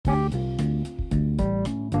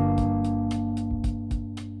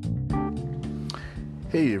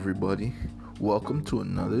Hey everybody, welcome to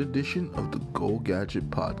another edition of the Go Gadget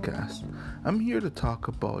Podcast. I'm here to talk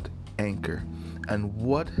about Anchor and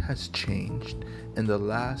what has changed in the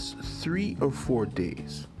last 3 or 4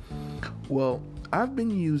 days. Well, I've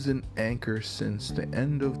been using Anchor since the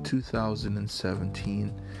end of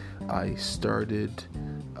 2017. I started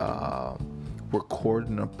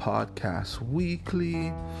recording a podcast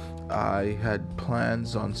weekly. I had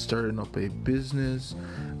plans on starting up a business.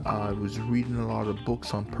 I was reading a lot of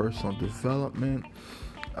books on personal development.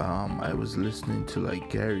 I was listening to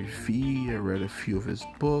Gary Vee. I read a few of his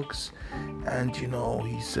books, and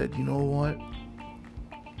he said, you know what?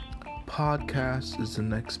 Podcast is the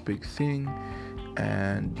next big thing,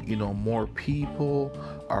 and more people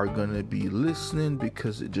are gonna be listening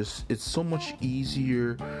because it's so much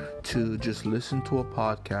easier to just listen to a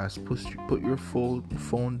podcast, put your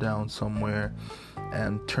phone down somewhere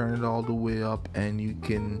and turn it all the way up, and you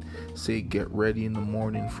can say get ready in the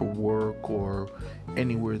morning for work or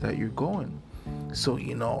anywhere that you're going. So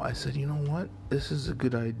I said, you know what, this is a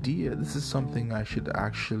good idea. This is something I should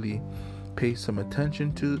actually pay some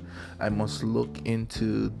attention to. I must look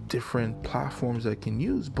into different platforms I can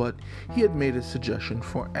use. But he had made a suggestion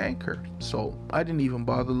for Anchor, so I didn't even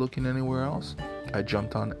bother looking anywhere else. I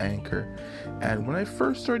jumped on Anchor, and when I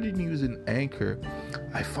first started using Anchor,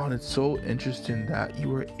 I found it so interesting that you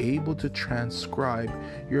were able to transcribe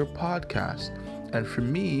your podcast. And for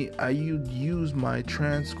me, I use my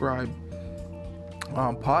transcribe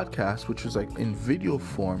podcast, which was in video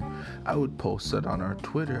form. I would post that on our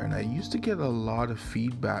Twitter, and I used to get a lot of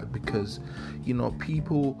feedback because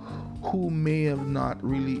people who may have not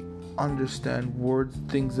really understand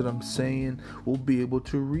things that I'm saying will be able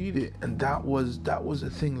to read it. And that was a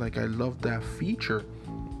thing. I loved that feature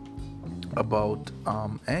about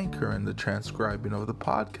Anchor and the transcribing of the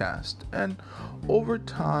podcast. And over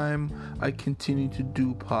time I continued to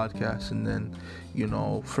do podcasts, and then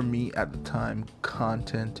for me at the time,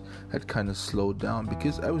 content had kind of slowed down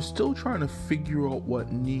because I was still trying to figure out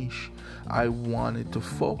what niche I wanted to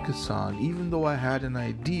focus on. Even though I had an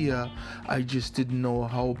idea, I just didn't know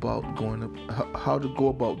how to go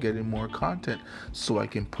about getting more content so I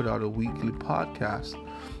can put out a weekly podcast.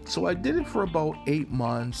 So I did it for about 8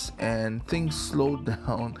 months, and things slowed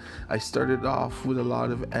down. I started off with a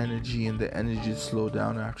lot of energy, and the energy slowed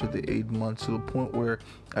down after the 8 months to the point where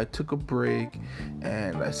I took a break,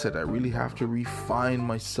 and I said I really have to refine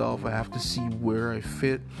myself. I have to see where I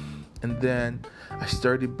fit. And then I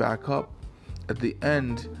started back up at the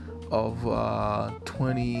end of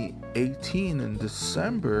 2018 in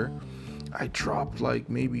December. I dropped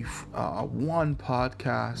maybe one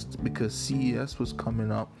podcast because CES was coming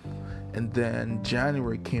up, and then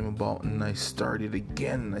January came about and I started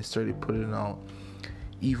again, and I started putting out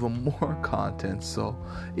even more content. So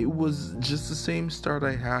it was just the same start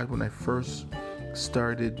I had when I first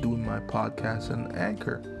started doing my podcast on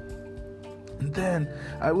Anchor. And then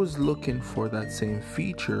I was looking for that same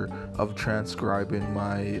feature of transcribing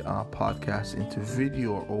my podcast into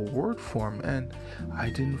video or word form, and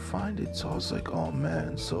I didn't find it. So I was like, oh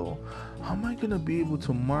man, so how am I going to be able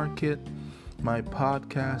to market my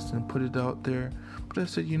podcast and put it out there? But I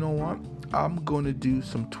said, you know what? I'm going to do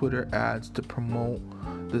some Twitter ads to promote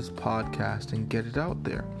this podcast and get it out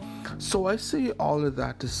there. So I say all of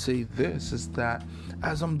that to say this is that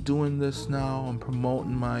as I'm doing this now, I'm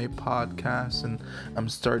promoting my podcast and I'm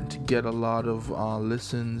starting to get a lot of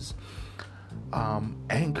listens.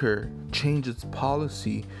 Anchor changed its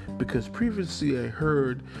policy, because previously I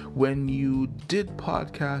heard when you did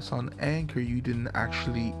podcasts on Anchor, you didn't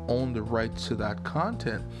actually own the rights to that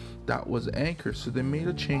content. That was Anchor. So they made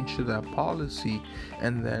a change to that policy,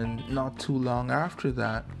 and then not too long after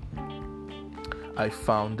that, I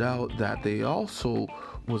found out that they also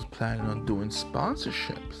was planning on doing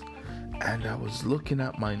sponsorships. And I was looking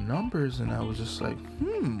at my numbers, and I was just like,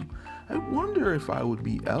 I wonder if I would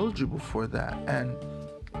be eligible for that. And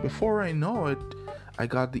before I know it, I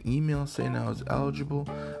got the email saying I was eligible.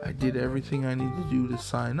 I did everything I needed to do to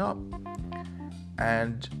sign up.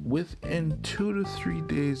 And within 2 to 3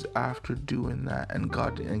 days after doing that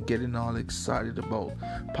and getting all excited about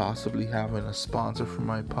possibly having a sponsor for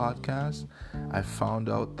my podcast, I found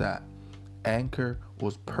out that Anchor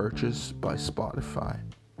was purchased by Spotify.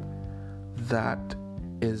 That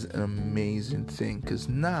is an amazing thing, because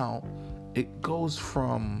now it goes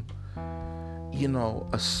from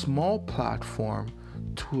a small platform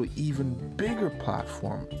to an even bigger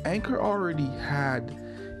platform. Anchor already had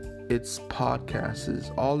its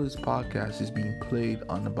podcasts, all his podcasts is being played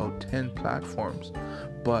on about 10 platforms.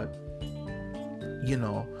 But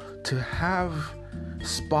to have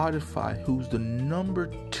Spotify, who's the number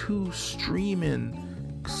 2 streaming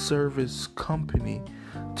service company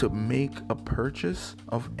to make a purchase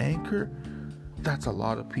of Anchor, that's a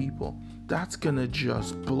lot of people. That's gonna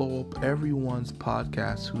just blow up everyone's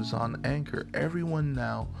podcast who's on Anchor. Everyone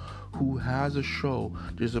now who has a show,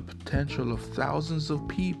 there's a potential of thousands of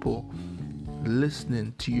people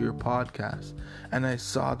listening to your podcast. And I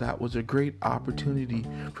saw that was a great opportunity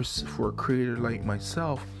for a creator like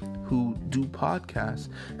myself who do podcasts.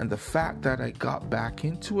 And the fact that I got back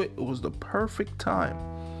into it, it was the perfect time.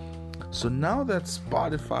 So now that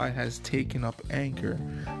Spotify has taken up Anchor,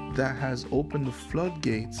 that has opened the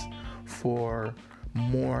floodgates for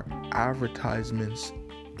more advertisements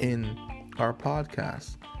in our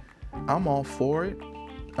podcast. I'm all for it.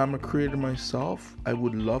 I'm a creator myself. I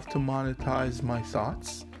would love to monetize my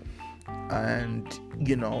thoughts. And,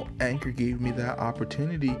 Anchor gave me that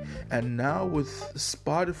opportunity. And now with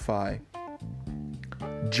Spotify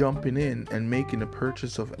jumping in and making a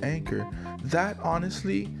purchase of Anchor, that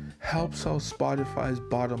honestly helps out Spotify's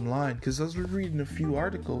bottom line. Because I was reading a few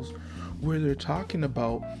articles where they're talking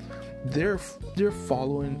about they're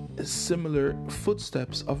following similar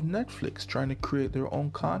footsteps of Netflix, trying to create their own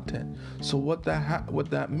content. So what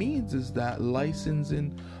that means is that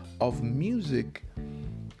licensing of music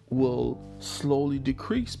will slowly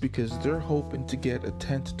decrease, because they're hoping to get a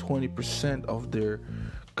 10 to 20% of their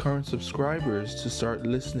current subscribers to start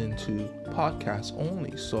listening to podcasts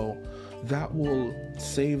only. So that will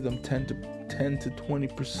save them 10 to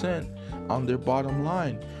 20% on their bottom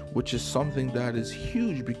line, which is something that is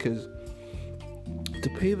huge, because to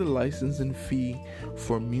pay the licensing fee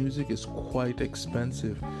for music is quite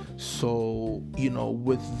expensive. So,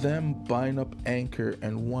 with them buying up Anchor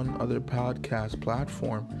and one other podcast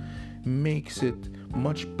platform makes it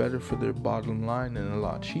much better for their bottom line and a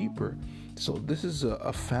lot cheaper. So this is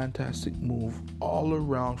a fantastic move all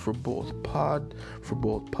around for both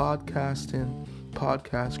podcasting,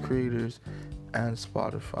 podcast creators, and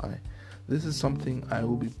Spotify. This is something I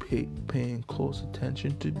will be paying close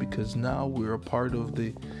attention to, because now we're a part of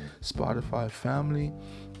the Spotify family,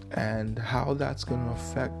 and how that's going to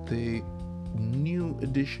affect the new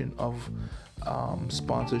edition of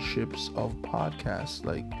sponsorships of podcasts.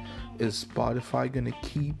 Like, is Spotify going to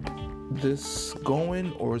keep this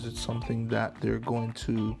going, or is it something that they're going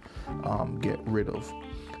to get rid of?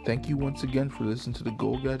 Thank you once again for listening to the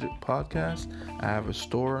Go Gadget podcast. I have a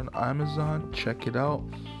store on Amazon. Check it out.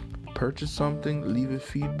 Purchase something, leave a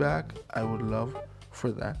feedback. I would love for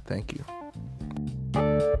that. Thank you.